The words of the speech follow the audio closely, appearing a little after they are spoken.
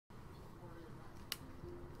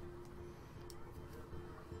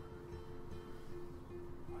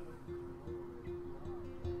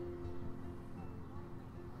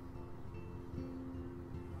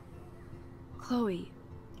Chloe,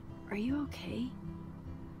 are you okay?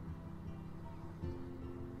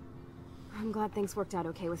 I'm glad things worked out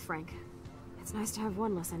okay with Frank. It's nice to have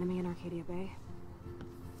one less enemy in Arcadia Bay.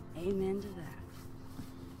 Amen to that.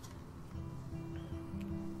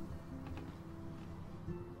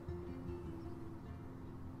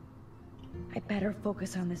 I better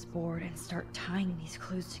focus on this board and start tying these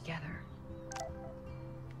clues together.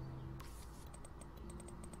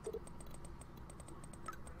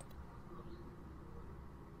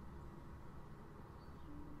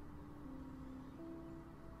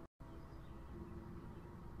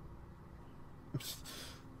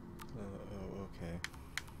 Okay.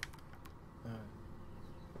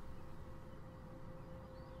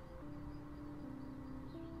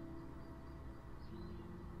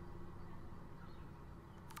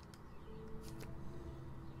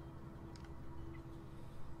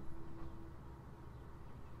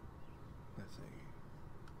 Let's see.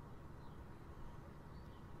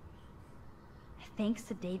 Thanks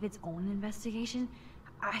to David's own investigation,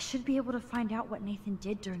 I should be able to find out what Nathan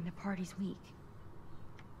did during the party's week.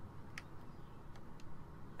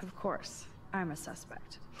 Of course, I'm a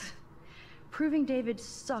suspect. Proving David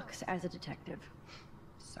sucks as a detective.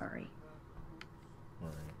 Sorry.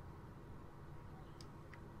 Alright.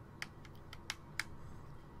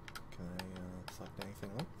 Can I select anything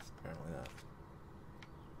else? Apparently not.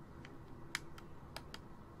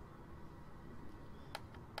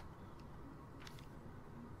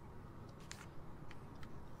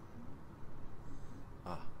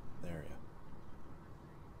 Ah, there you go.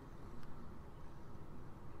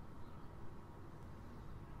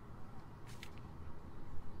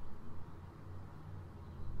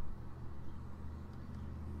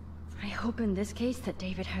 I hope in this case that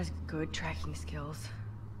David has good tracking skills.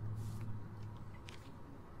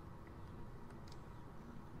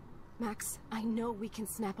 Max, I know we can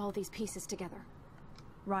snap all these pieces together.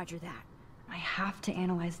 Roger that. I have to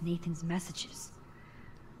analyze Nathan's messages.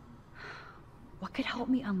 What could help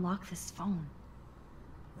me unlock this phone?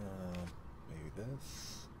 Maybe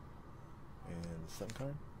this. And the SIM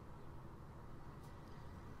card.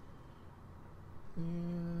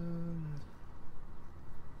 And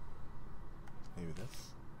maybe this.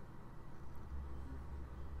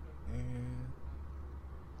 And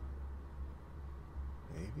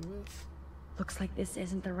maybe this. Looks like this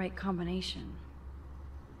isn't the right combination.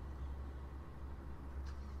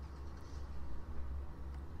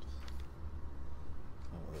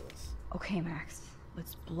 Oh, this. Okay, Max.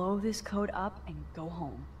 Let's blow this code up and go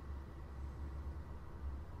home.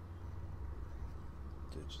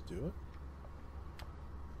 Did you do it?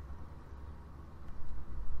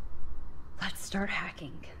 Let's start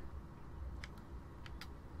hacking.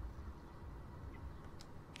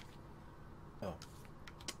 Oh.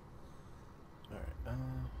 Alright,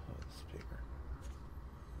 what's this paper?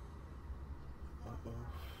 Uh-oh.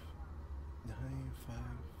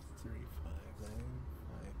 9535,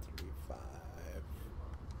 9535.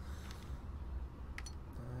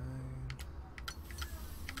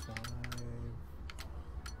 953.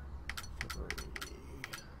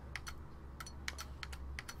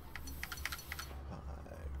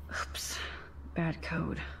 Oops. Bad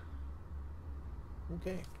code.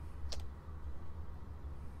 Okay.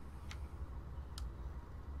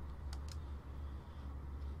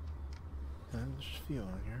 There's a few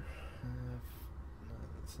on here. No,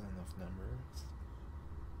 that's not enough numbers.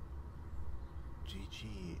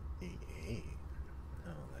 GG88.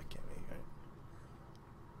 No, that can't be right.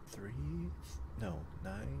 3? No,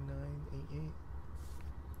 9988.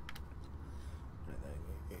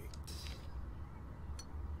 9988.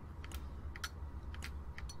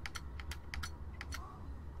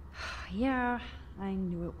 Yeah, I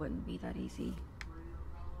knew it wouldn't be that easy.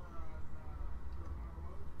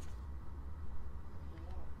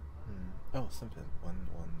 Oh, something.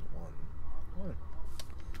 1111.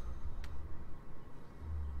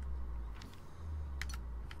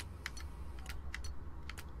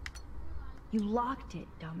 You locked it,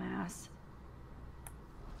 dumbass.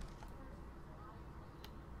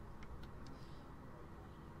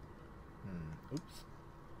 Oops.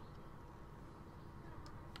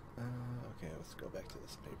 Okay, let's go back to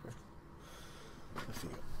this paper. Let's see.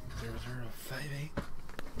 0058.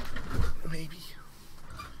 Maybe. 58.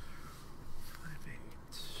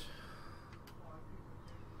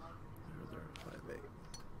 0058.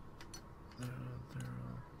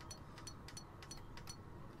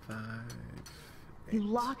 0058. You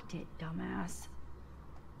locked it, dumbass.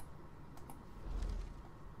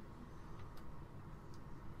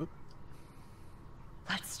 Oop.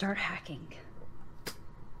 Let's start hacking.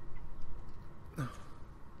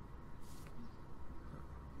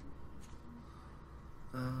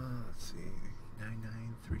 see.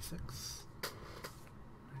 9936.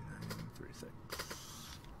 9936.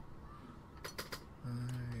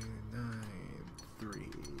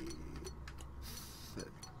 9936.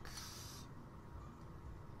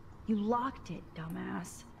 You locked it,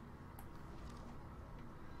 dumbass.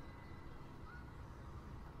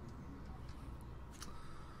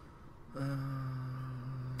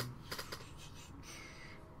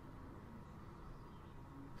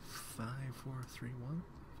 Five, 431.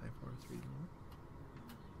 5431.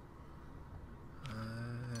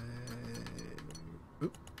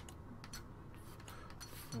 Oop.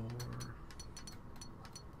 4,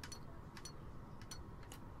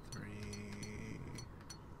 3.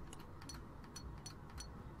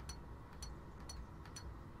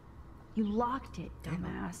 You locked it,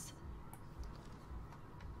 dumbass.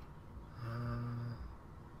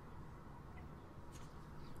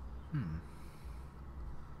 Hmm.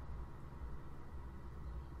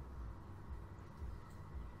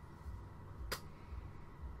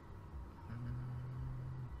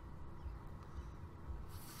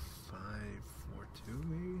 542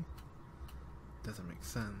 maybe? Doesn't make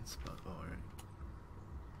sense, but alright.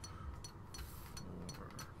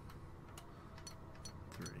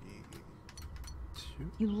 4, 3,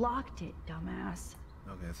 2. You locked it, dumbass.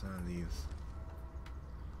 Okay, it's none of these.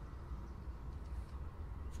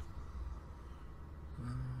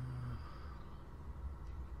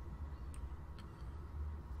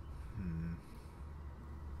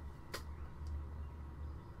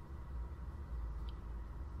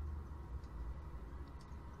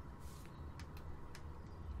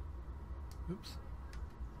 Oops.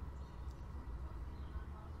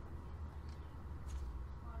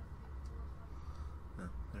 Oh,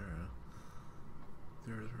 there are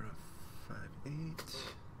 058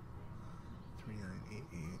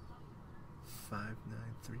 3988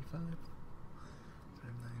 5935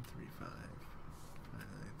 5935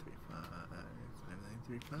 5935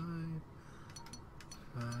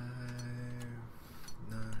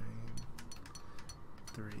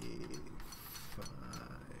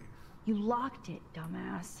 5935. You locked it,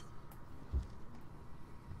 dumbass.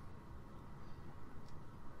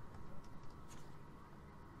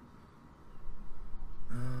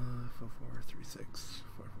 Uh, 4436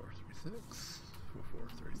 4436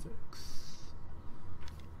 4436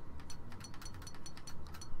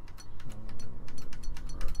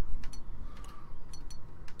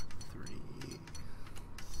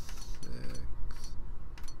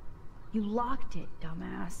 You locked it,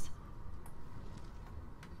 dumbass.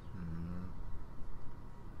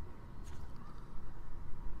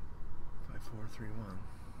 5431.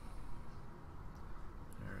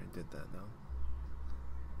 I already did that though.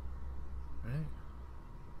 Right?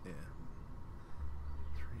 Yeah.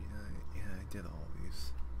 39. Yeah, I did all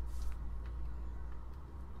these.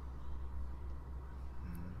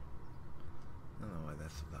 I don't know why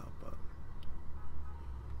that's about, but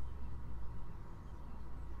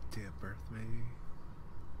date of birth maybe.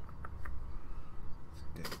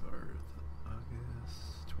 Date of birth,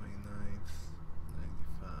 August 29th,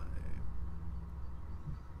 95.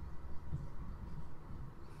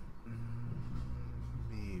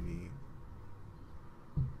 Maybe.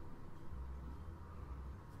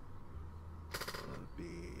 That'll be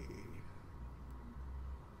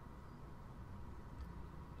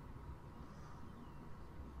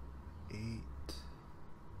 8.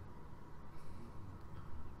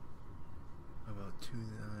 About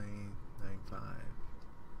 2995.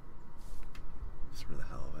 Just for the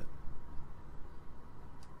hell of it.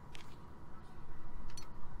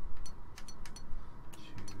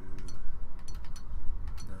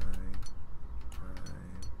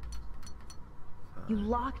 2995. You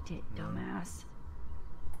locked it, dumbass.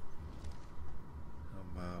 How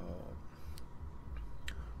about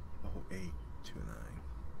 0829?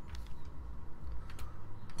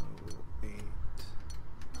 0829.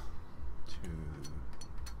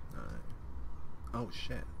 Oh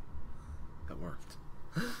shit. That worked.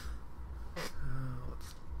 Let's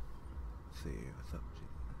see. What's up, G?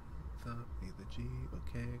 What's up? Need the G?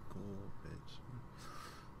 Okay, cool, bitch.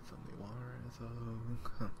 Somebody water as well.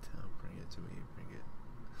 Come down, bring it to me, bring it.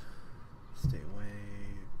 Stay away,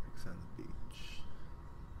 bricks on the beach.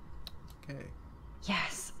 Okay.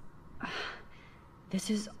 Yes. This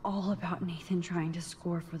is all about Nathan trying to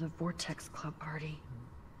score for the Vortex Club party.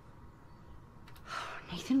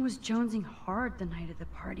 Nathan was jonesing hard the night of the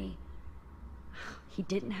party. He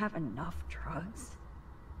didn't have enough drugs.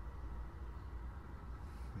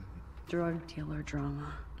 Drug dealer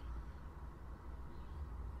drama.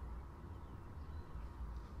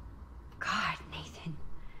 God, Nathan.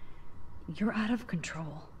 You're out of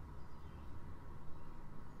control.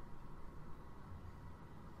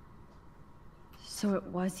 So it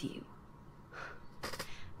was you.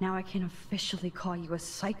 Now I can officially call you a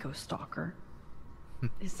psycho stalker.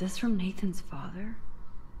 Is this from Nathan's father?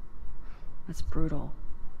 That's brutal.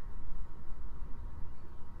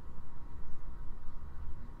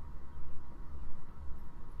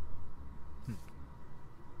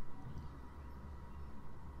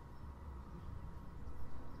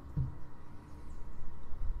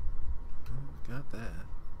 Got that.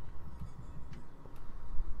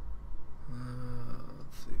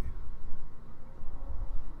 Let's see.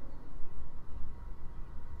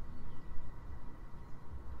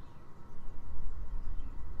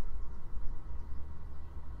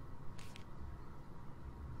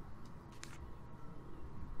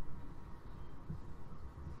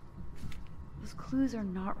 Those clues are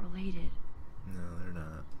not related. No, they're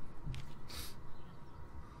not.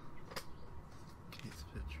 Case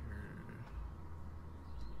picture.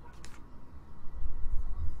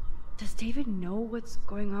 Does David know what's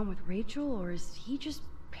going on with Rachel, or is he just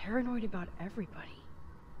paranoid about everybody?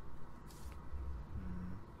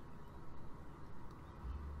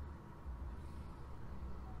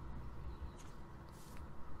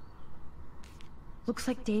 Looks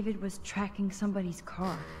like David was tracking somebody's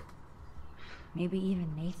car. Maybe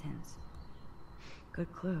even Nathan's.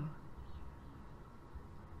 Good clue.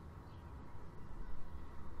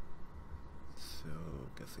 So,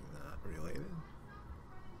 guessing not related.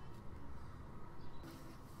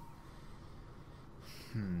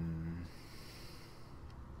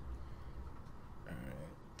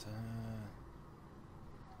 Alright,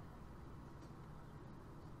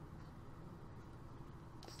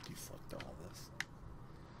 let's deflect all this.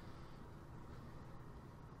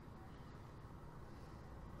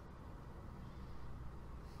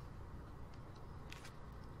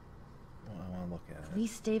 Well, I want to look at At it.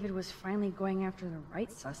 least David was finally going after the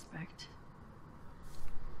right suspect.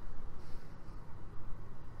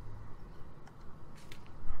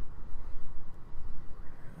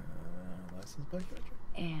 License plate record.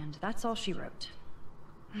 And that's all she wrote.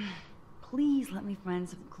 Please let me find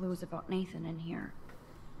some clues about Nathan in here.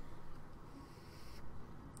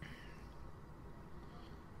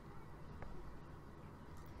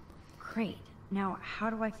 Great. Now, how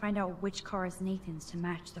do I find out which car is Nathan's to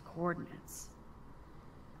match the coordinates?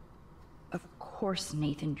 Of course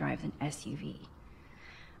Nathan drives an SUV.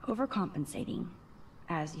 Overcompensating,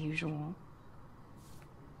 as usual.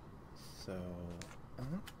 So,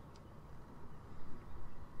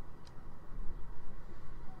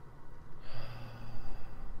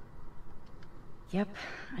 Yep,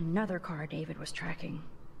 another car David was tracking.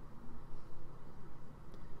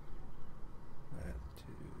 that to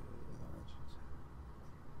launch.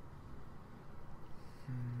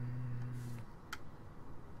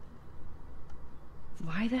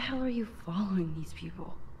 Why the hell are you following these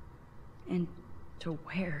people? And to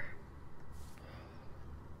where?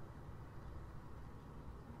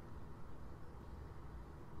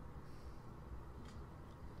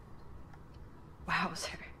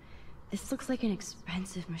 Wowzer. This looks like an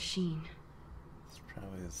expensive machine. It's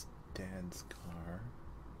probably his dad's car.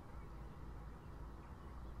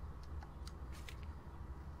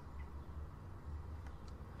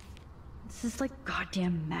 This is like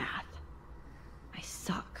goddamn math. I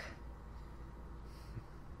suck.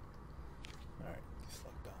 Alright,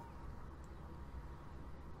 deflect all.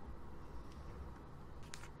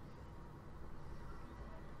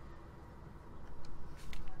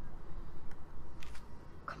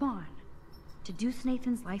 Come on. Deduce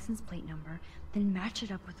Nathan's license plate number, then match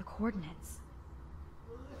it up with the coordinates.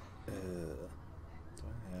 Do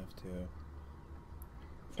I have to?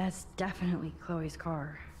 That's definitely Chloe's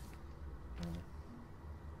car.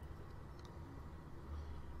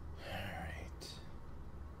 Alright.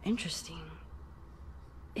 Interesting.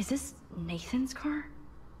 Is this Nathan's car?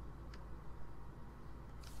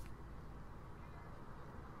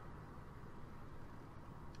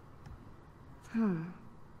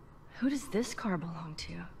 Who does this car belong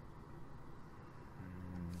to?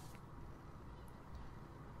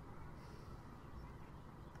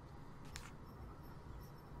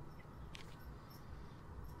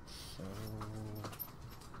 So...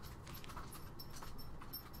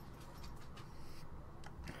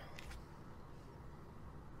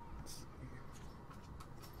 let's see.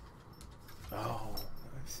 Oh,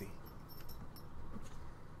 I see.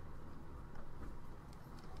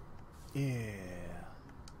 Yeah.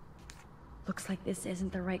 Looks like this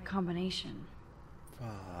isn't the right combination.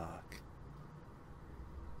 Fuck.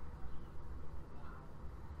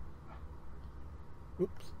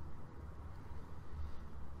 Oops.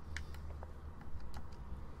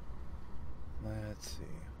 Let's see.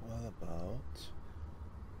 What about...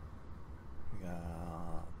 we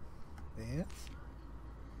got this.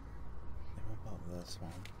 And what about this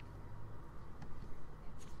one?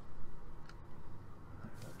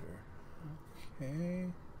 Okay.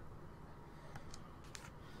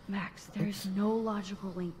 Max, there's no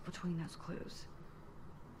logical link between those clues.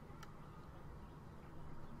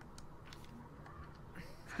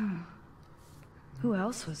 Who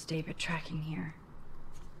else was David tracking here?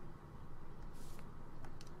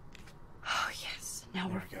 Oh, yes. Now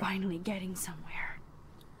There we're we go. finally getting somewhere.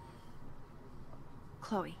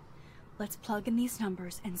 Chloe, let's plug in these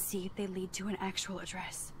numbers and see if they lead to an actual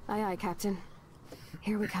address. Aye, aye, Captain.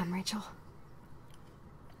 Here we come, Rachel.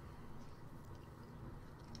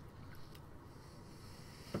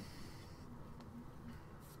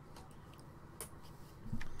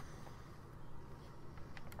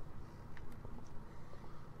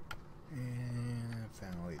 And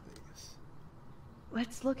finally these.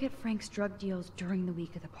 Let's look at Frank's drug deals during the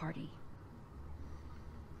week of the party.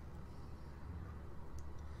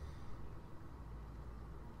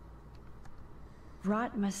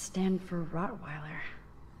 Rot must stand for Rottweiler.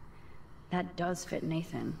 That does fit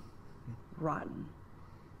Nathan. Rotten.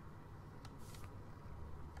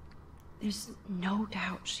 There's no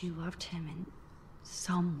doubt she loved him in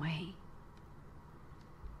some way.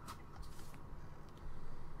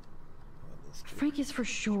 This too. Frank is for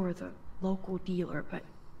sure the local dealer, but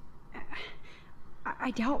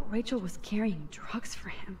I doubt Rachel was carrying drugs for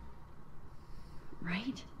him.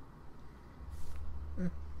 Right?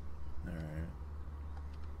 Alright.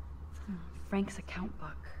 Frank's account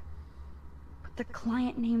book. But the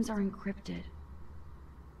client names are encrypted.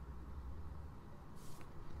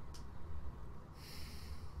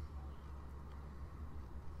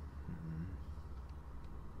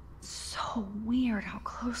 So weird how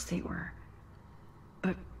close they were.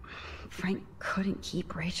 But Frank couldn't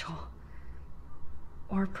keep Rachel.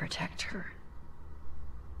 Or protect her.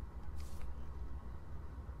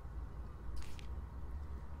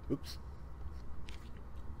 Oops.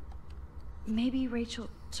 Maybe Rachel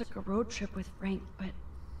took a road trip with Frank, but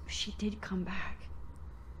she did come back.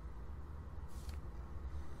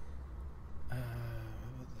 What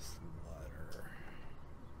about this letter?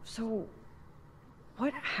 So,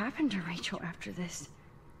 what happened to Rachel after this?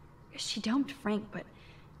 She dumped Frank, but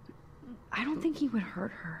I don't think he would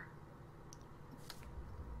hurt her.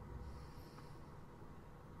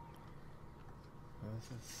 What is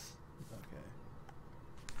this? Okay.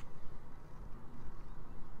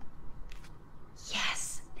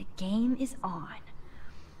 Yes, the game is on.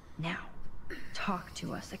 Now, talk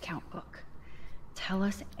to us, account book. Tell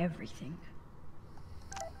us everything.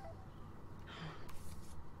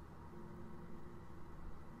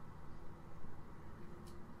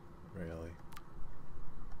 Really?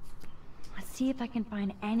 Let's see if I can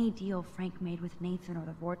find any deal Frank made with Nathan or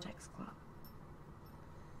the Vortex Club.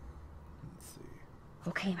 Let's see.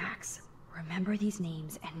 Okay, Max. Remember these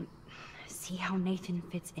names and see how Nathan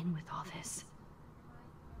fits in with all this.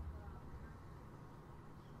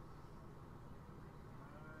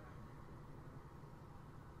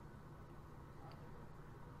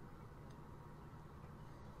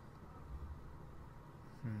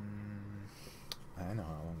 I know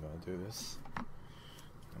how I'm gonna do this. I'm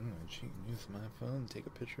gonna cheat and use my phone and take a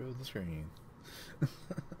picture of the screen.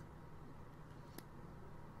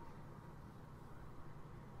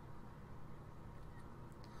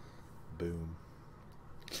 Boom.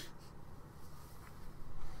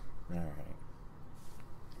 Alright.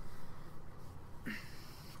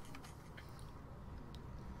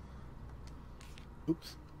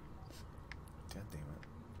 Oops. God damn it.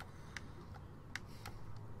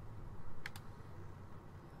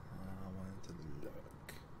 I wanted to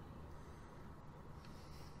look.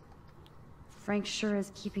 Frank sure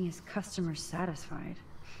is keeping his customers satisfied.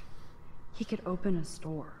 He could open a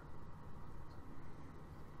store.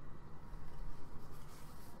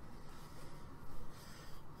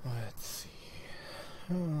 Let's see.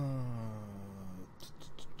 Seems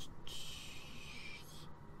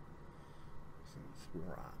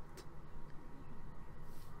rot.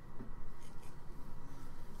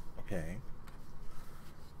 Okay.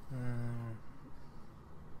 9:30.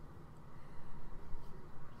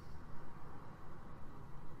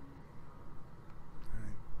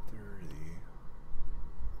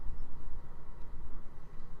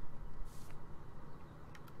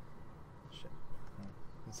 Shit. Oh,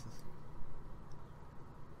 this is.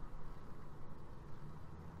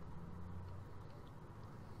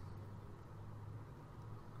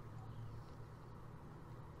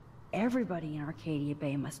 Everybody in Arcadia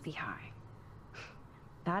Bay must be high.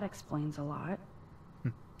 That explains a lot.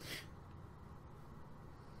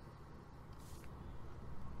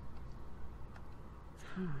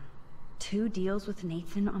 2 deals with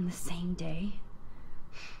Nathan on the same day?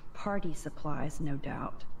 Party supplies, no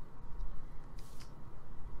doubt.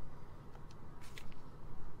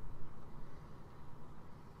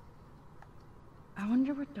 I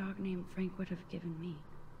wonder what dog name Frank would have given me.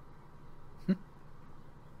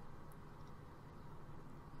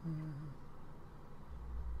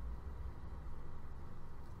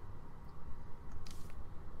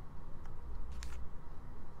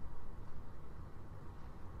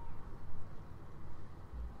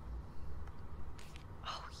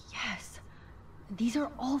 Oh, yes. These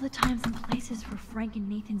are all the times and places for Frank and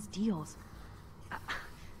Nathan's deals.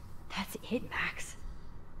 That's it, Max.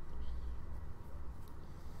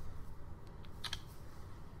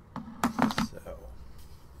 So.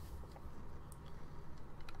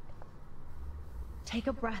 Take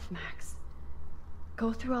a breath, Max.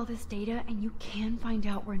 Go through all this data and you can find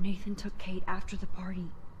out where Nathan took Kate after the party.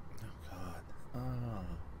 Oh, God. Ah.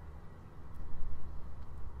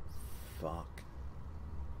 Fuck.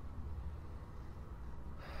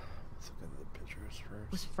 Let's look at the pictures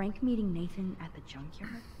first. Was Frank meeting Nathan at the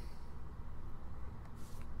junkyard?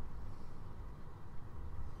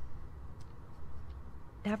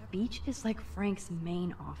 That beach is like Frank's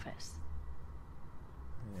main office.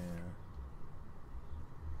 Yeah.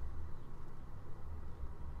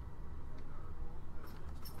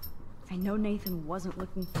 I know Nathan wasn't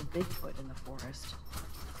looking for Bigfoot in the forest.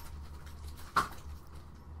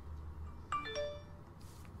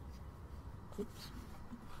 Oops.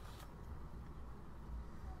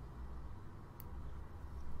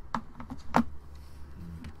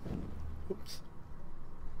 Oops.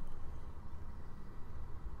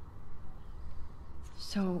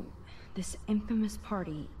 So, this infamous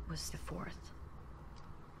party was the 4th.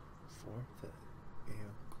 4th at 8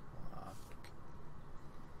 o'clock.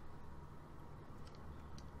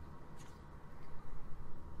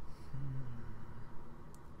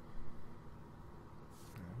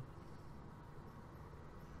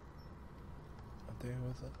 What day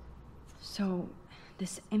was it? So,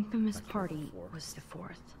 this infamous October party 4th. was the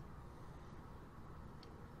 4th.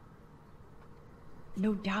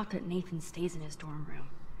 No doubt that Nathan stays in his dorm room.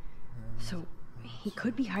 So, he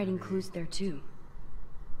could be hiding clues there too.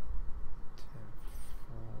 10-4.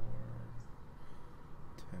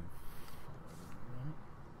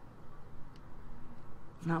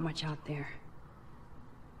 10-4. Not much out there.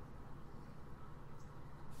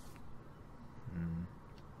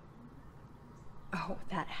 Oh,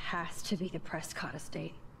 that has to be the Prescott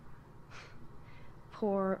estate.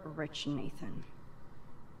 Poor rich Nathan.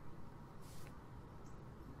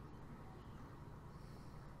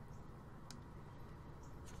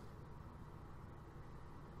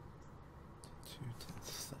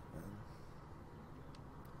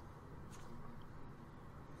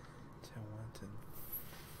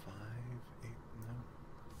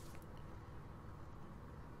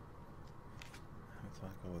 So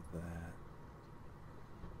I'll go with that.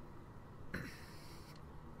 Let's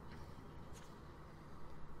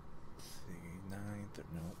see, 9th or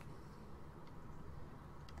nope.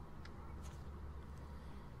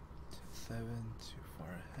 10-7, too far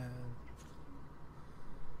ahead.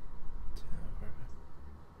 10 over.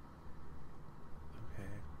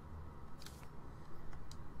 Okay.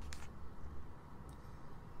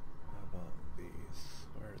 How about these?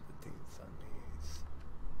 Where are the dates on these?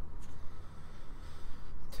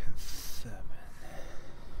 10-7.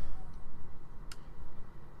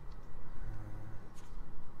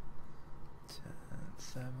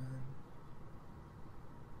 10-7.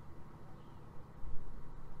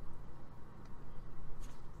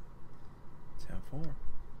 10-4.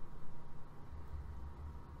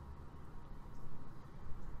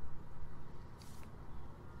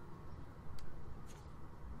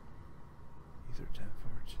 These are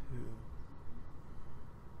 10-4 too.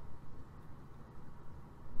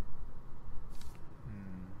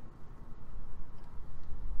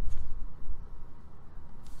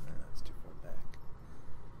 That's too far back.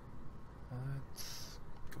 Let's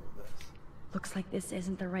go with this. Looks like this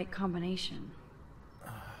isn't the right combination. I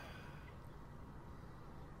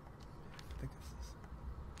think it's this.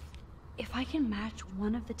 If I can match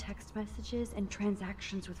one of the text messages and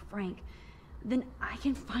transactions with Frank, then I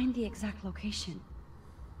can find the exact location.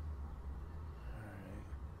 Alright.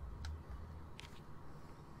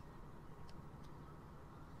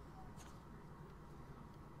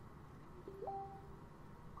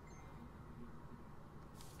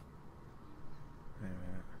 Wait a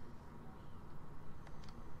minute.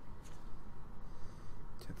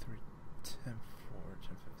 10-3, 10-4,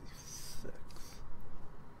 10-56.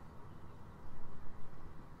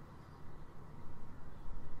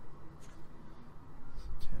 So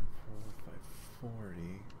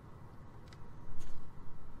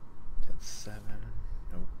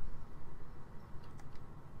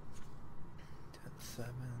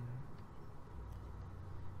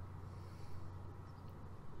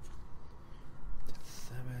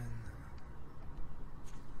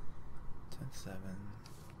 7,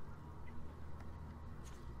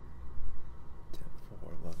 10,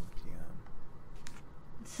 4, 11 p.m.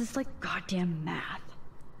 This is like goddamn math.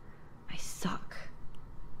 I suck.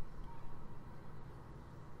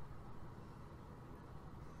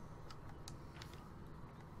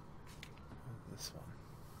 This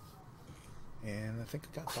one. And I think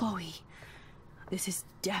I got Chloe, this is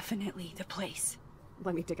definitely the place.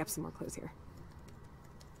 Let me dig up some more clues here.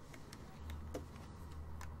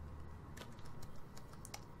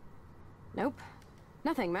 Nope.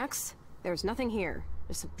 Nothing, Max. There's nothing here.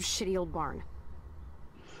 Just a shitty old barn.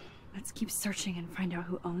 Let's keep searching and find out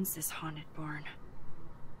who owns this haunted barn.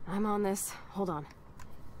 I'm on this. Hold on.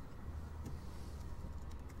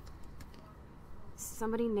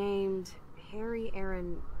 Somebody named Harry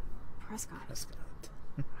Aaron Prescott. Prescott.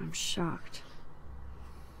 I'm shocked.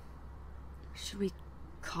 Should we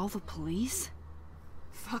call the police?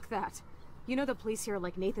 Fuck that. You know the police here are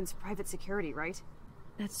like Nathan's private security, right?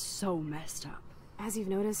 That's so messed up. As you've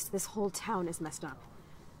noticed, this whole town is messed up.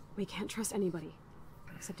 We can't trust anybody,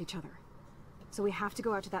 except each other. So we have to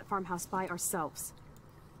go out to that farmhouse by ourselves.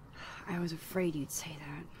 I was afraid you'd say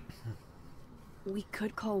that. We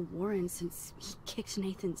could call Warren since he kicked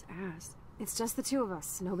Nathan's ass. It's just the two of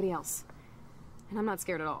us, nobody else. And I'm not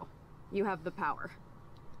scared at all. You have the power.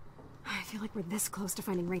 I feel like we're this close to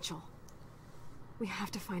finding Rachel. We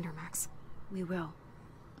have to find her, Max. We will.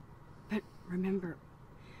 But remember,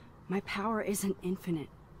 my power isn't infinite.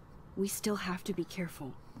 We still have to be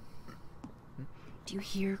careful. Do you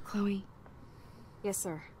hear, Chloe? Yes,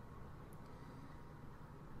 sir.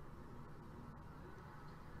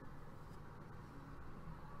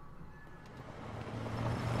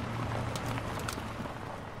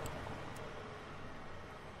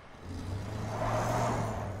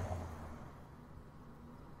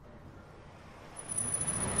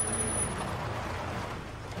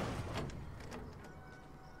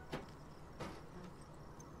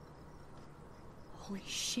 Holy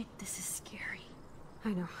shit, this is scary. I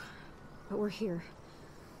know. But we're here.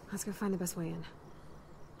 Let's go find the best way in.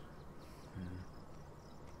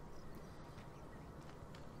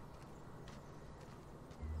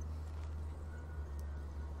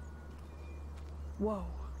 Whoa,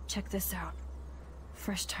 check this out.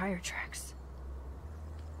 Fresh tire tracks.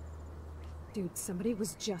 Dude, somebody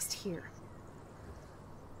was just here.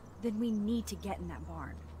 Then we need to get in that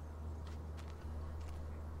barn.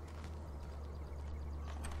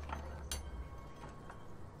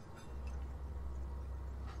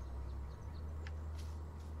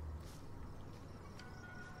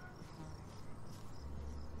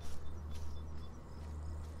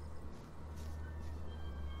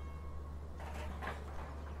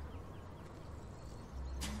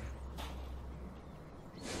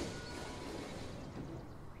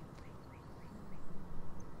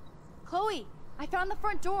 Chloe, I found the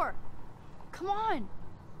front door. Come on.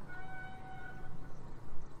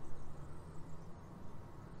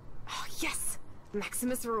 Oh, yes!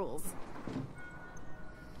 Maximus rules.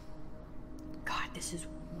 God, this is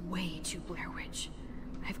way too Blair Witch.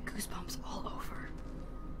 I have goosebumps all over.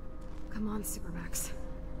 Come on, Supermax.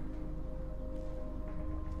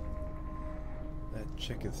 That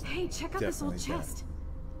chick is Hey, check out this old definitely dead. chest.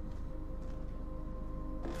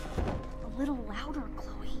 A little louder,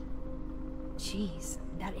 Chloe. Jeez,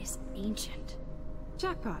 that is ancient.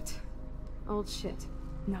 Jackpot. Old shit.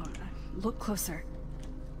 No, look closer.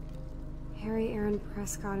 Harry Aaron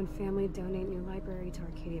Prescott and family donate new library to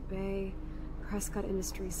Arcadia Bay. Prescott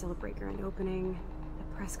Industries celebrate grand opening.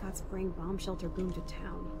 The Prescotts bring bomb shelter boom to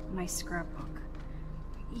town. Nice scrapbook.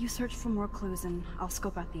 You search for more clues and I'll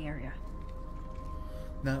scope out the area.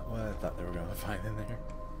 Not what I thought they were gonna find in there.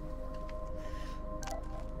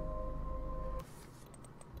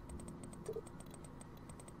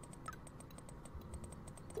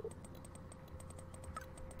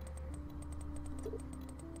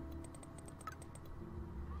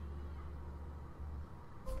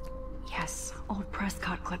 Yes, old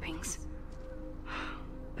Prescott clippings.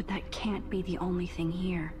 But that can't be the only thing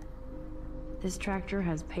here. This tractor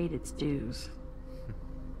has paid its dues.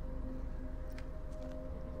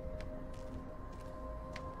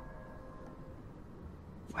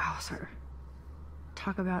 Wow, sir.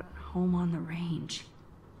 Talk about home on the range.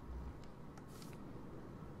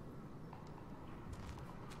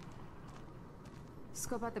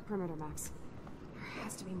 Scope out the perimeter, Max. There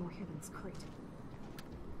has to be more here than this crate.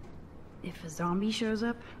 If a zombie shows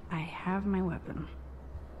up, I have my weapon.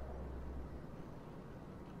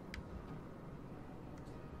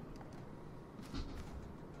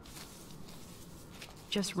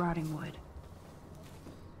 Just rotting wood.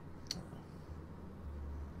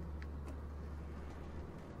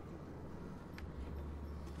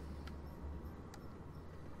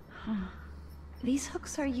 These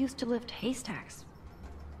hooks are used to lift haystacks.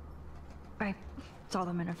 I saw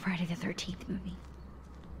them in a Friday the 13th movie.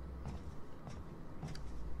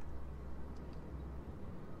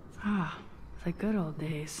 Ah, the good old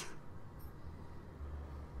days.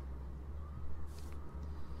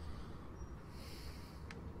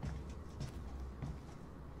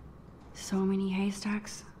 So many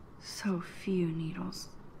haystacks, so few needles.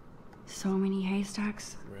 So many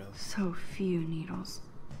haystacks, Really? so few needles.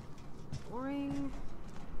 Boring.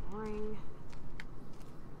 Boring.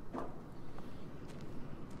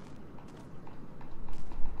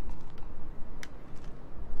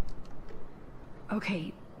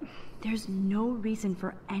 Okay, there's no reason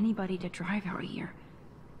for anybody to drive out here.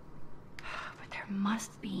 But there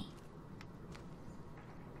must be.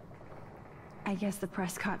 I guess the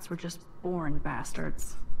Prescotts were just born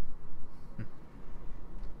bastards.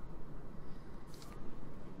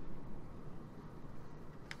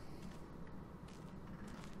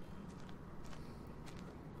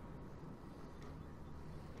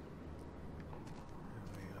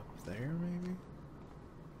 Way up there, maybe?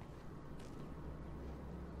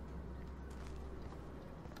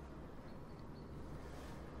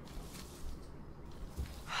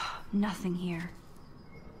 Nothing here.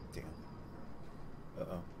 Damn.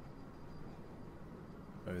 Uh-oh.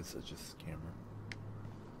 Or is it just camera?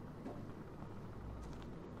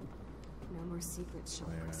 No more secrets, Sean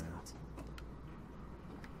Where? Prescott.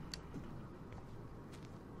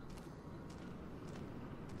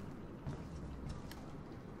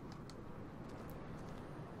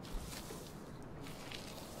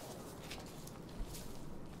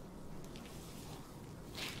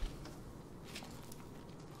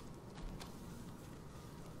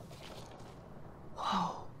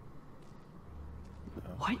 Whoa.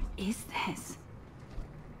 What is this?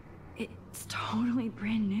 It's totally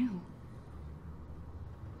brand new.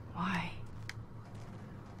 Why?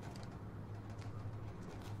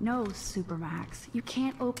 No, Supermax. You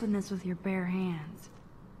can't open this with your bare hands.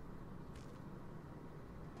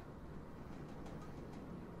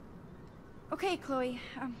 Okay, Chloe.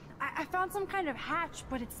 I found some kind of hatch,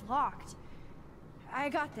 but it's locked. I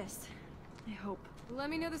got this. I hope. Let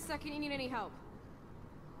me know the second you need any help.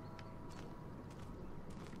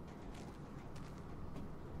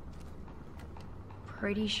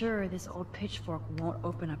 Pretty sure this old pitchfork won't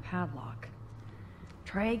open a padlock.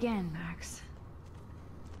 Try again, Max.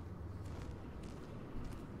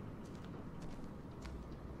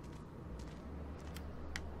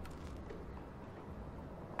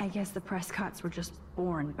 I guess the Prescotts were just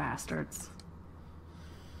born bastards.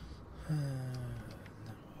 Now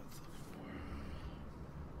what's up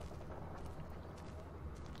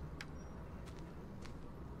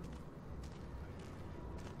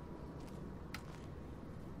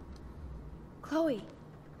Chloe,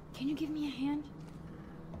 can you give me a hand?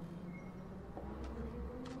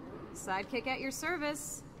 Sidekick at your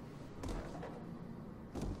service.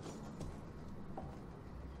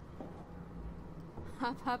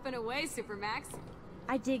 Up and away, Supermax.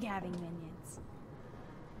 I dig having minions.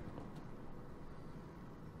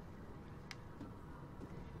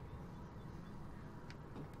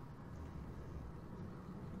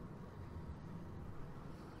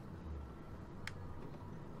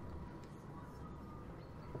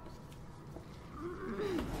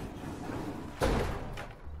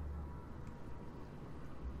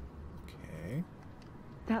 Okay.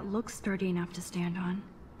 That looks sturdy enough to stand on.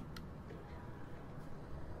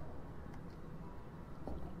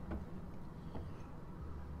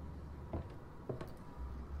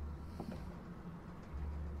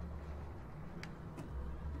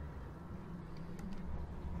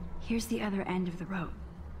 Here's the other end of the rope.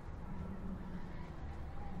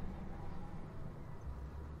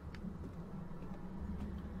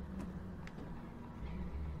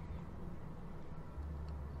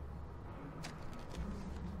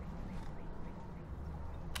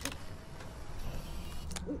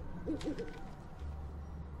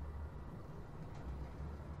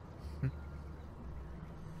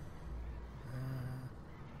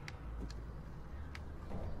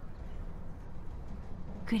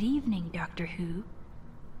 Good evening, Doctor Who.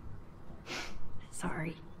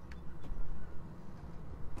 Sorry.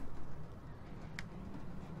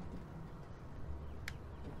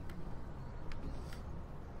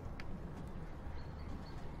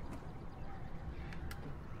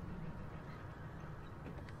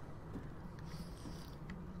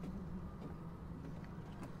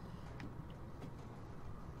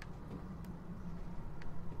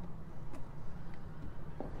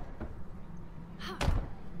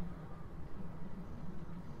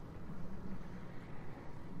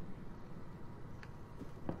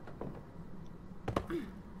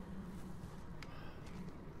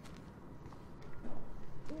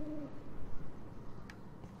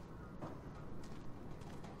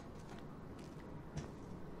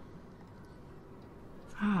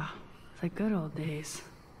 Ah, the good old days.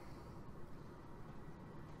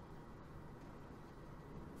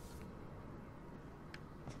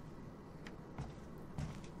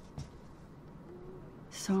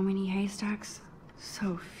 So many haystacks,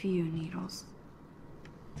 so few needles.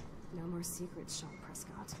 No more secrets, Sean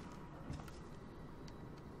Prescott.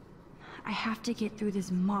 I have to get through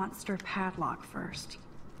this monster padlock first.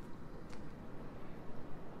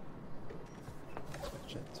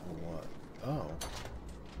 Switch it to what? Oh.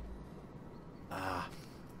 Ah.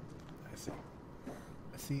 I see.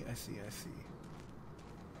 I see.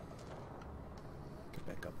 Get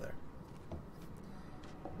back up there.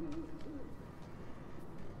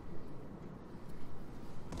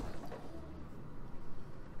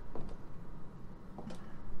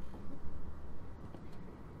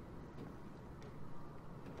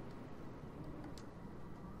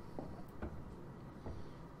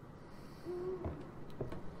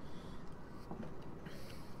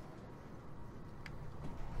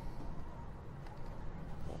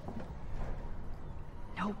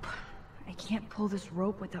 Nope. I can't pull this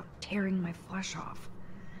rope without tearing my flesh off.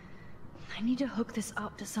 I need to hook this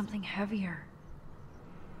up to something heavier.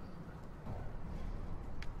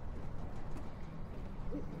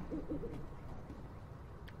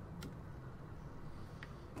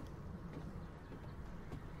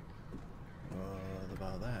 What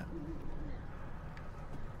about that?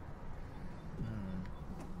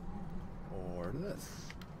 Or this?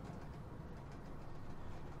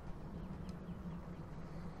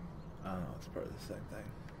 I don't know, it's part of the same thing.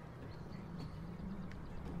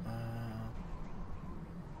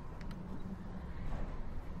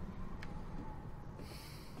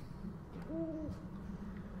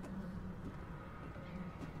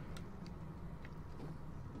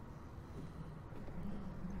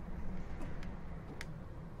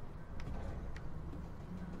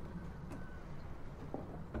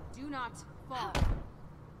 Do not fall.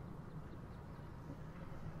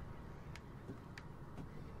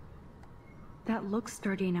 That looks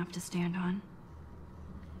sturdy enough to stand on.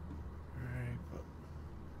 Alright, but...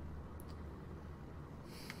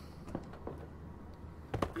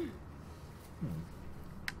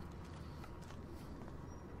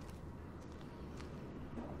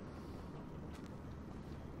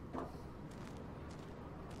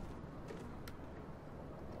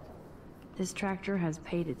 This tractor has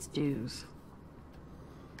paid its dues.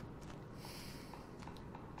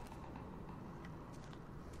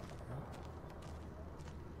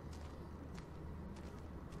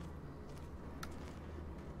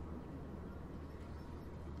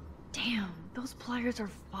 Damn, those pliers are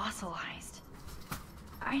fossilized.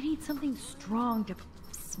 I need something strong to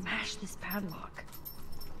smash this padlock.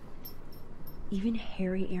 Even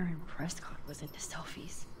Harry Aaron Prescott was into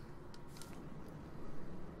selfies.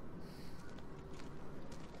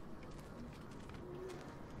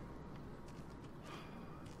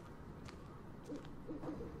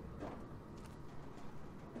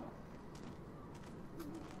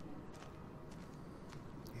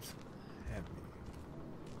 He's heavy.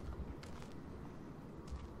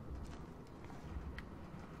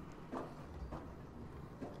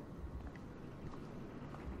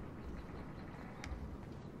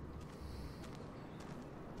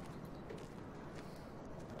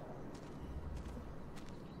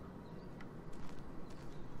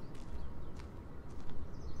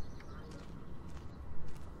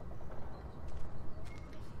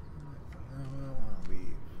 No, I don't want to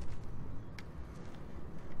leave.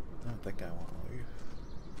 I don't think I want to leave.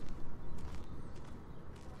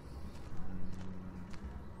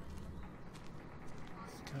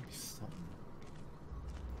 There's gotta be something.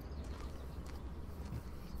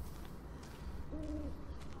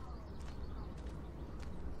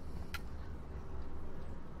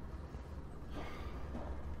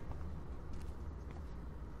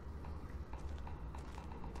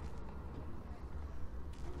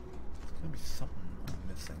 There's gotta be something I'm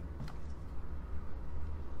missing.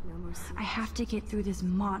 No more secrets. I have to get through this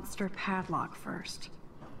monster padlock first.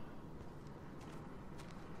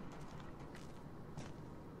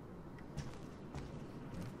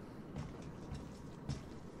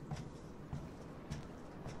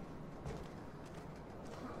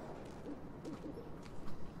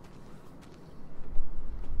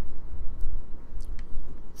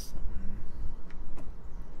 Something.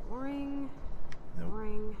 Boring. Nope.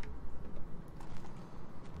 Boring.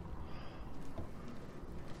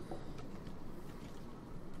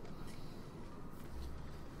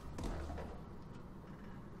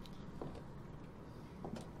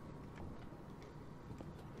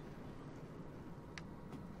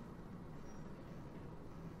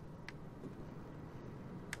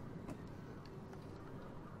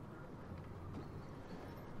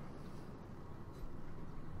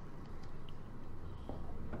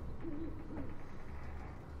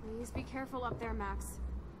 Please be careful up there, Max.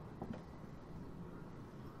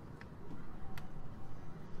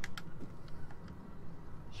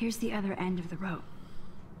 Here's the other end of the rope.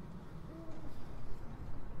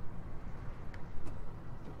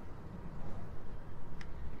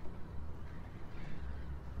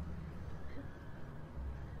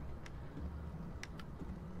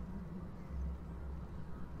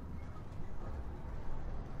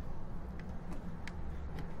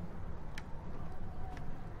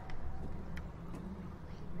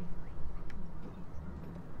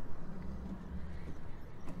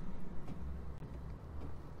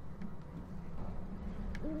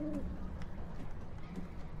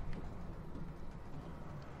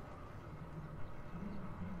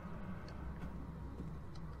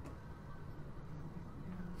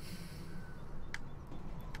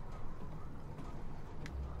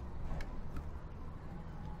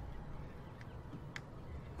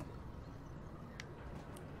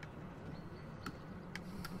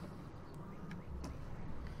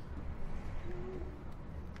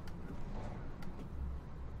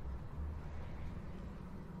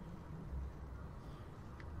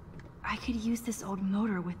 I could use this old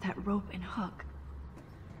motor with that rope and hook.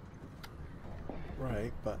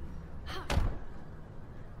 Right, but...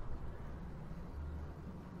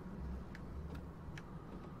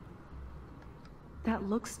 That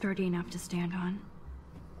looks sturdy enough to stand on.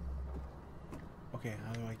 Okay,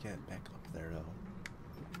 how do I get back up there, though?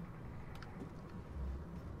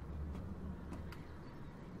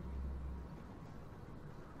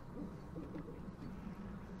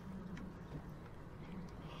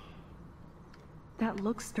 That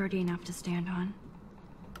looks sturdy enough to stand on.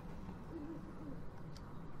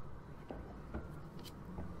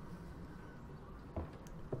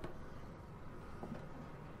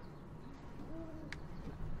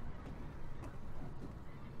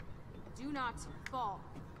 Do not fall.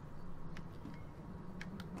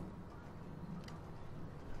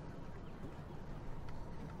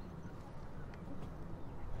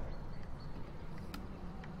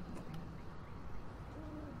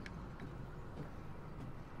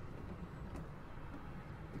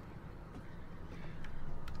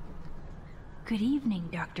 Good evening,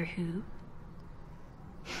 Doctor Who.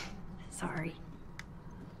 Sorry.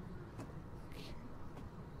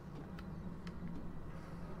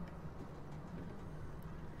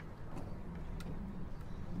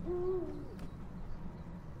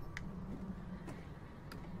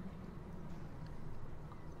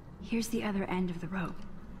 Here's the other end of the rope.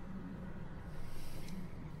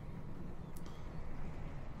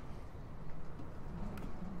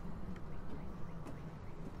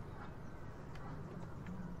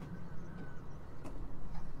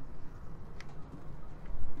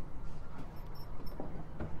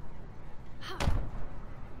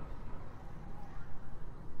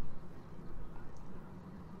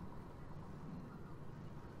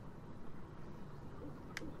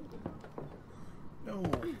 No!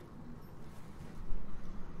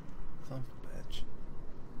 Son of a bitch.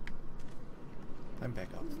 I'm back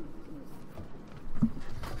up.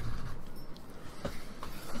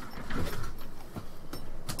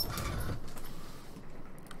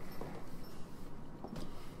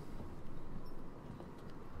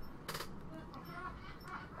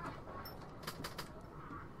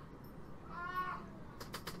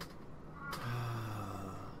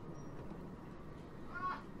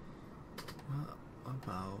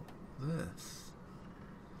 About this.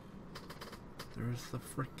 There's the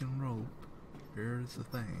freaking rope. Here's the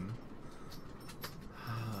thing.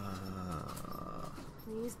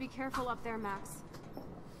 Please be careful up there, Max.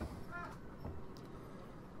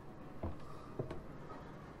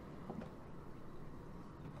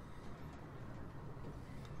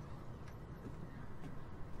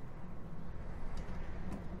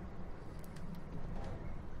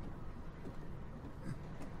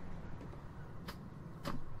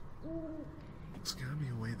 There's gotta be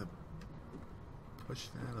a way to push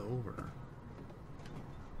that over.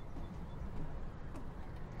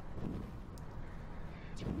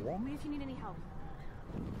 Call me if you need any help.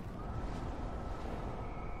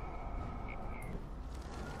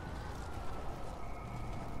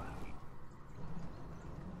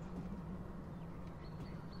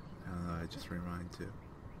 I just remind too.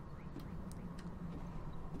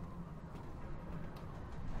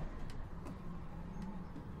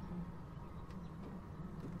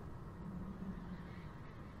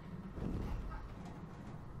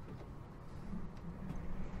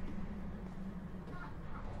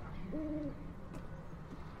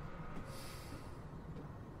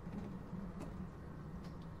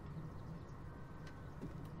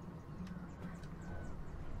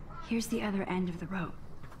 Here's the other end of the rope.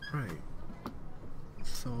 Right.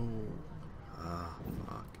 So,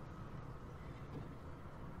 fuck.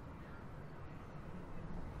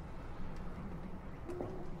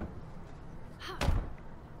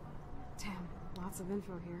 Damn, lots of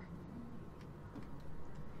info here.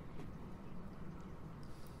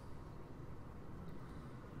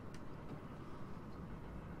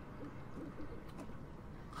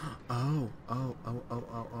 Oh,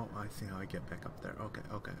 I see how I get back up there. Okay.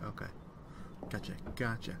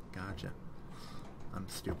 Gotcha. I'm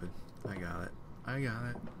stupid. I got it.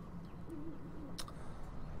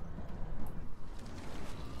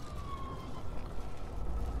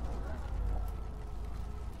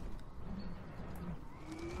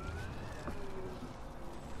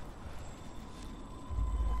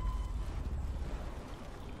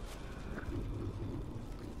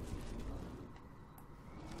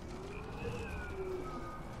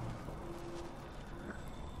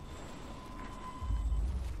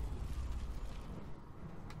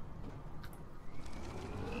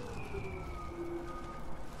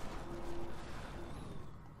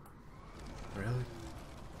 Really?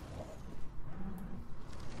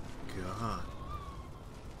 God.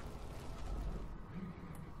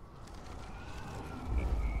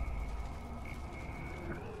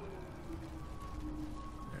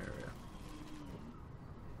 There we go.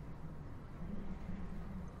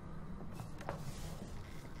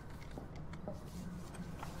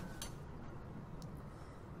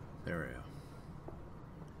 There we go.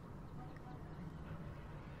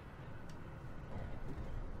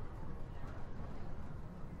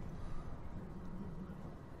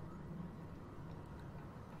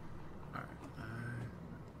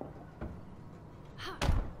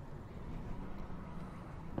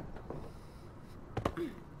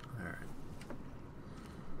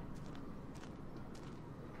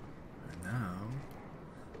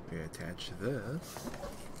 Attach this.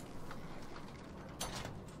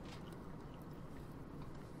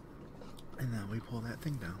 And then we pull that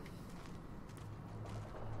thing down.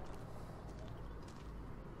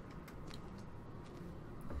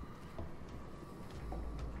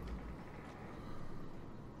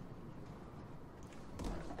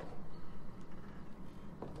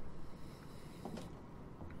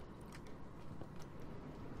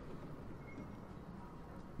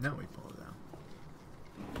 Now we pull it down.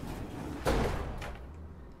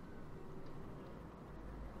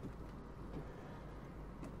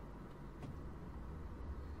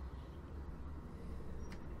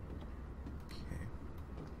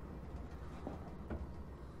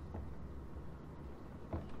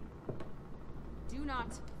 Do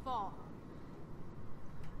not fall.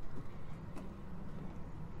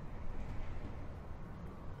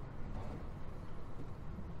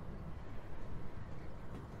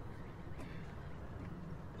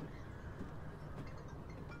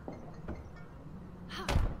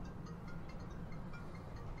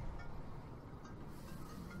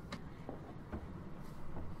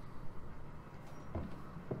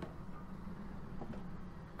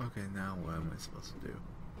 Okay, now what am I supposed to do?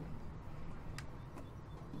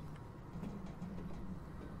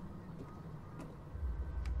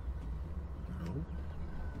 No.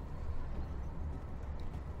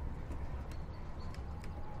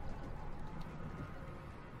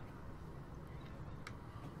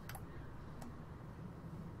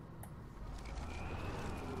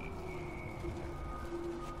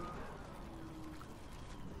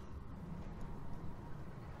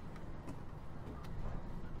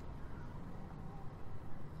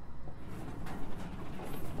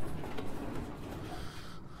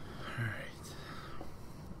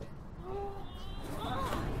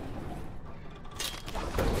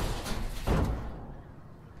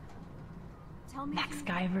 Tell me. Max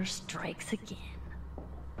Guyver strikes again.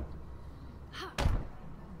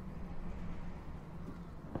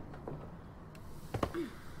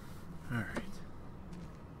 Alright.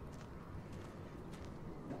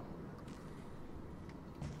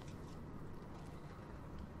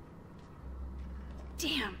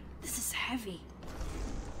 Damn, this is heavy.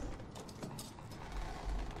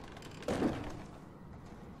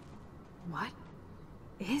 What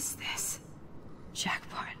is this?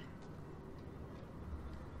 Jackpot.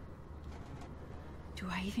 Do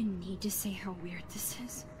I even need to say how weird this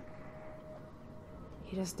is?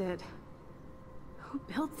 He just did. Who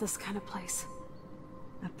built this kind of place?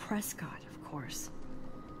 A Prescott, of course.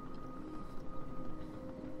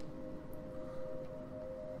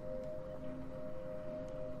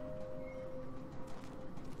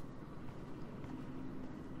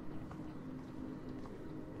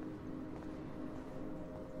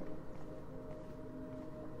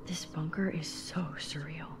 This bunker is so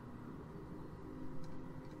surreal.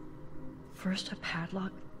 First a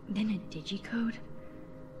padlock, then a digicode?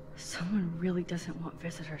 Someone really doesn't want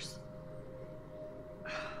visitors.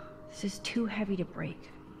 This is too heavy to break,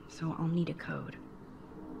 so I'll need a code.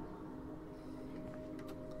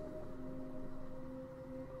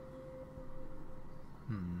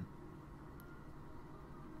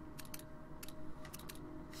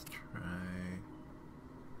 Let's try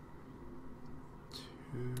 2,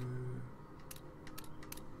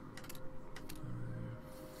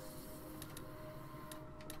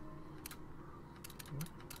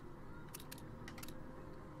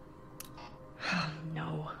 5.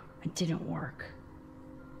 No, it didn't work.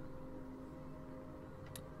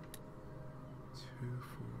 2,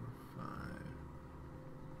 4, 5.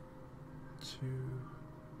 2.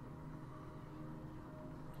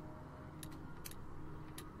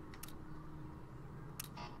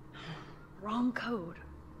 Wrong code.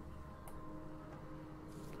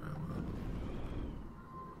 Oh.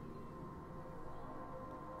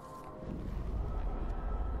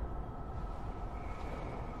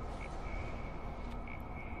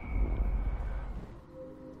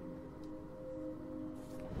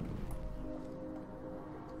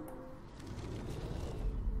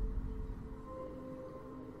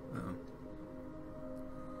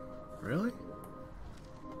 Really?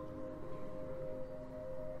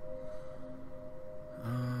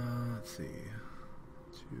 Let's see.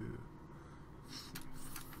 2,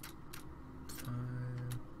 3, 5,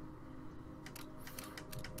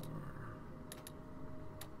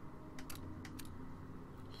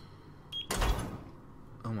 4.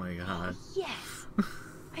 Oh my god. Yes!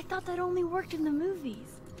 I thought that only worked in the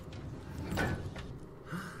movies.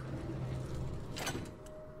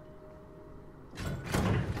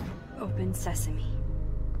 Open sesame.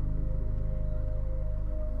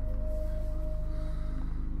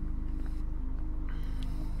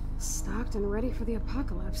 Stocked and ready for the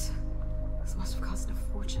apocalypse. This must have cost a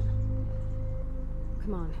fortune.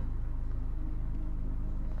 Come on.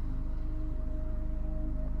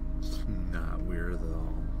 It's not weird at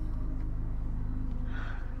all.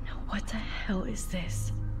 Now what the hell is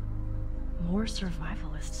this? More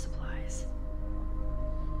survivalist supplies.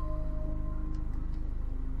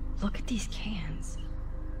 Look at these cans.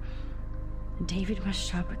 David must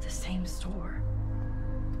shop at the same store.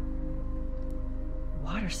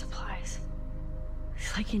 Water supplies.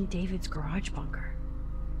 It's like in David's garage bunker.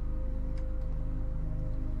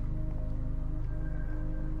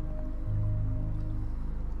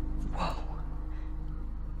 Whoa.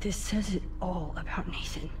 This says it all about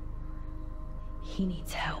Nathan. He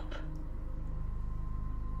needs help.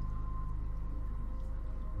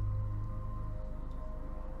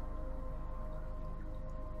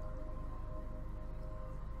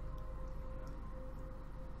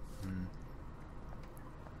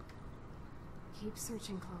 Keep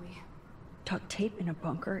searching, Chloe. Duct tape in a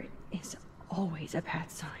bunker is always a bad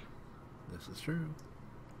sign. This is true.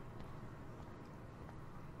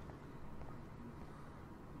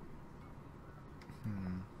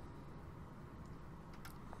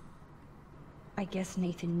 I guess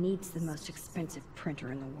Nathan needs the most expensive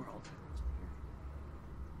printer in the world.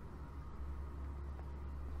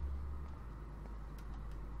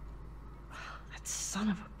 That son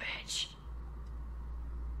of a bitch.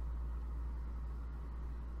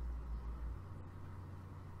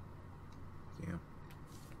 Damn.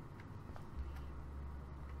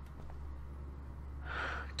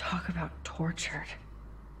 Talk about tortured.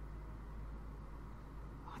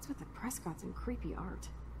 What's with the Prescotts and creepy art?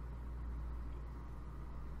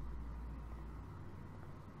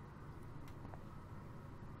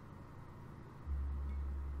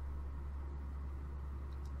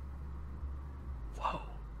 Whoa.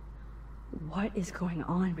 What is going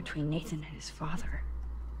on between Nathan and his father?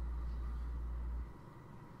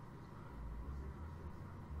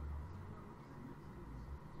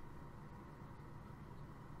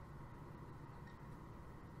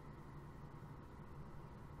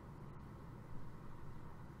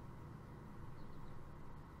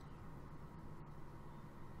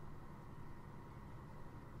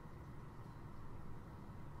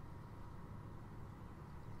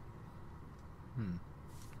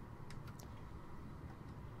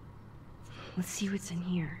 Let's see what's in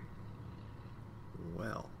here.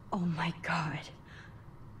 Well. Oh my god.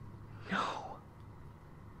 No.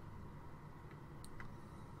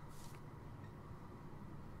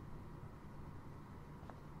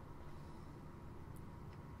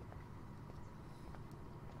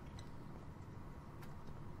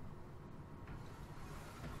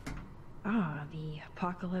 Ah, the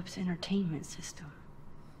Apocalypse Entertainment System.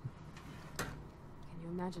 Can you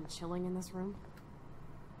imagine chilling in this room?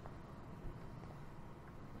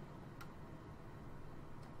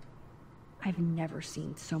 I've never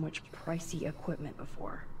seen so much pricey equipment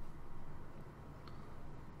before.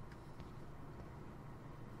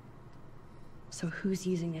 So who's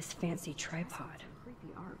using this fancy tripod?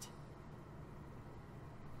 Creepy art.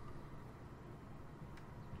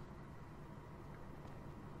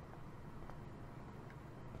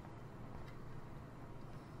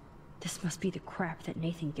 This must be the crap that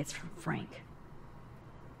Nathan gets from Frank.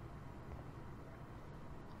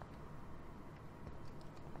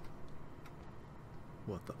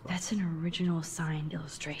 What the fuck? That's an original signed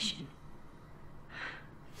illustration.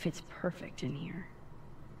 Fits perfect in here.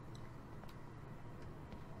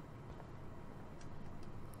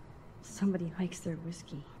 Somebody likes their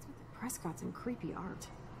whiskey. What's with the Prescotts and creepy art?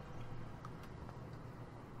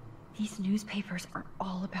 These newspapers are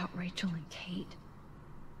all about Rachel and Kate.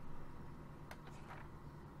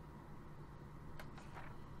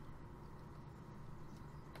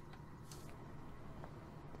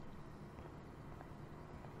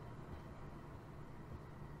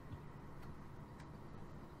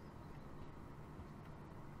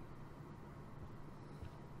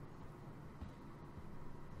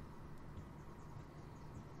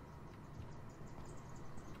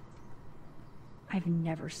 I've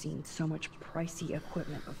never seen so much pricey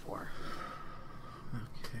equipment before.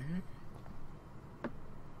 Okay.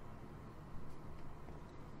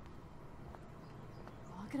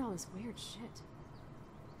 Look at all this weird shit.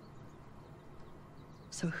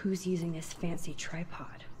 So who's using this fancy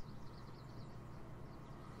tripod?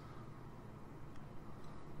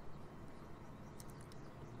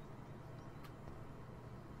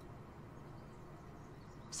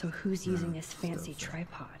 So who's using this fancy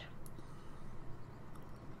tripod?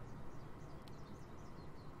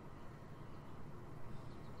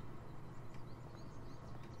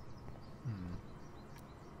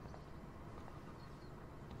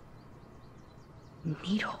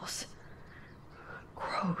 Needles.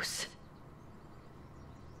 Gross.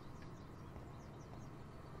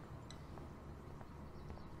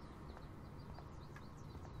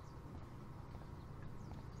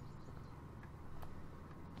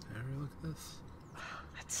 Ever look at this?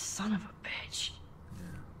 That son of a bitch. Yeah.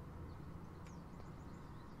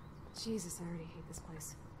 Jesus, I already hate this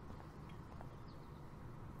place.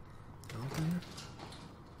 Elevator?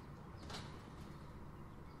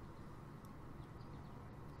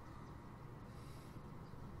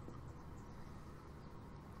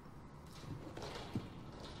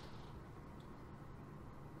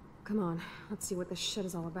 Come on, let's see what this shit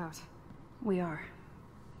is all about. We are.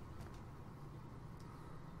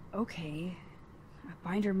 Okay. A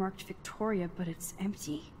binder marked Victoria, but it's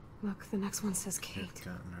empty. Look, the next one says They've Kate.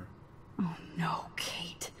 gotten her. Oh no,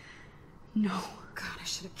 Kate. No. God, I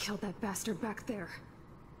should have killed that bastard back there.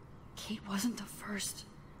 Kate wasn't the first.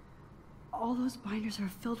 All those binders are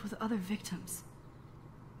filled with other victims.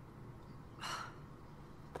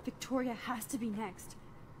 Victoria has to be next.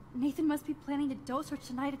 Nathan must be planning to dose her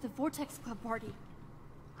tonight at the Vortex Club party.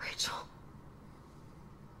 Rachel.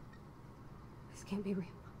 This can't be real.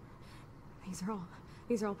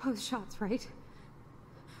 These are all post shots, right?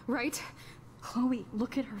 Right? Chloe,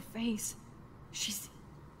 look at her face. She's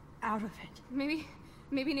out of it. Maybe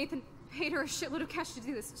Nathan paid her a shitload of cash to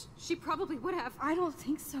do this. She probably would have. I don't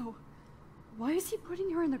think so. Why is he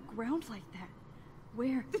putting her in the ground like that?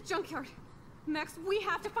 Where? The junkyard. Max, we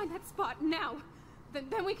have to find that spot now.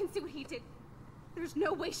 Then we can see what he did. There's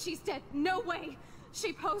no way she's dead. No way.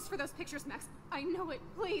 She posed for those pictures, Max. I know it.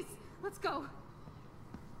 Please, let's go.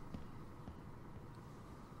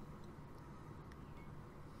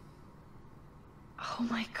 Oh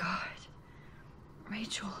my god.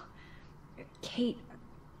 Rachel. Kate.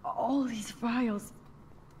 All these files.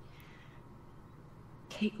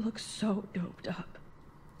 Kate looks so doped up.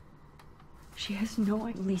 She has no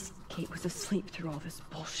idea. At least Kate was asleep through all this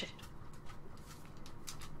bullshit.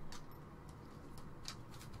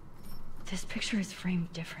 This picture is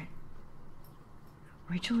framed different.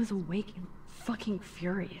 Rachel is awake and fucking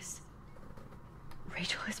furious.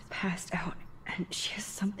 Rachel is passed out and she has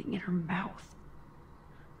something in her mouth.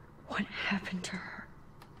 What happened to her?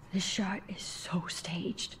 This shot is so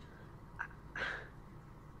staged.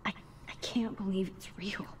 I can't believe it's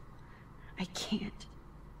real. I can't.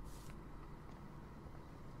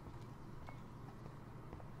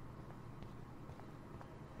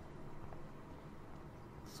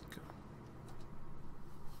 Let's go.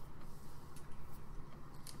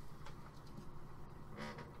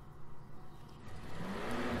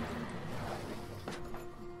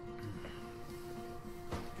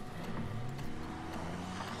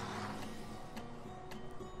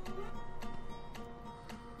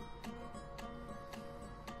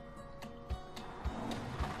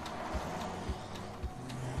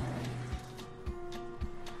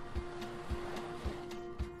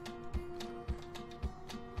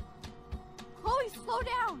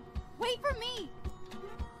 Wait for me!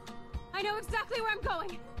 I know exactly where I'm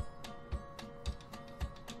going.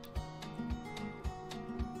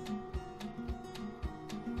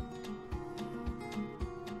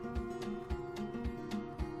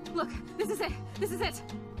 Look, this is it. This is it.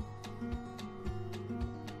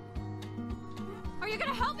 Are you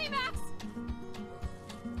gonna help me, Max?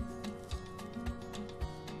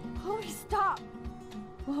 Chloe, stop!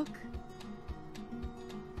 Look.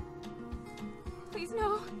 Please,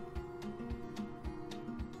 no.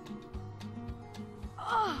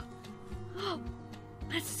 Oh,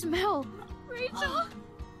 that smell. Rachel! Oh,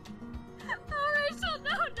 Rachel,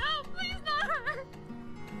 no, please not her!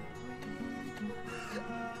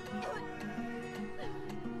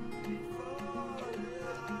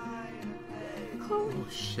 Chloe. Oh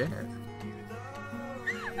shit.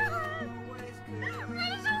 Rachel, what?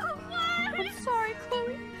 I'm sorry,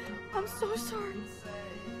 Chloe. I'm so sorry.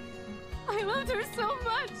 I loved her so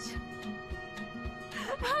much.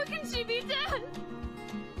 How can she be dead?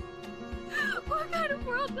 What kind of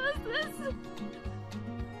world does this? Who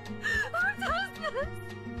does this?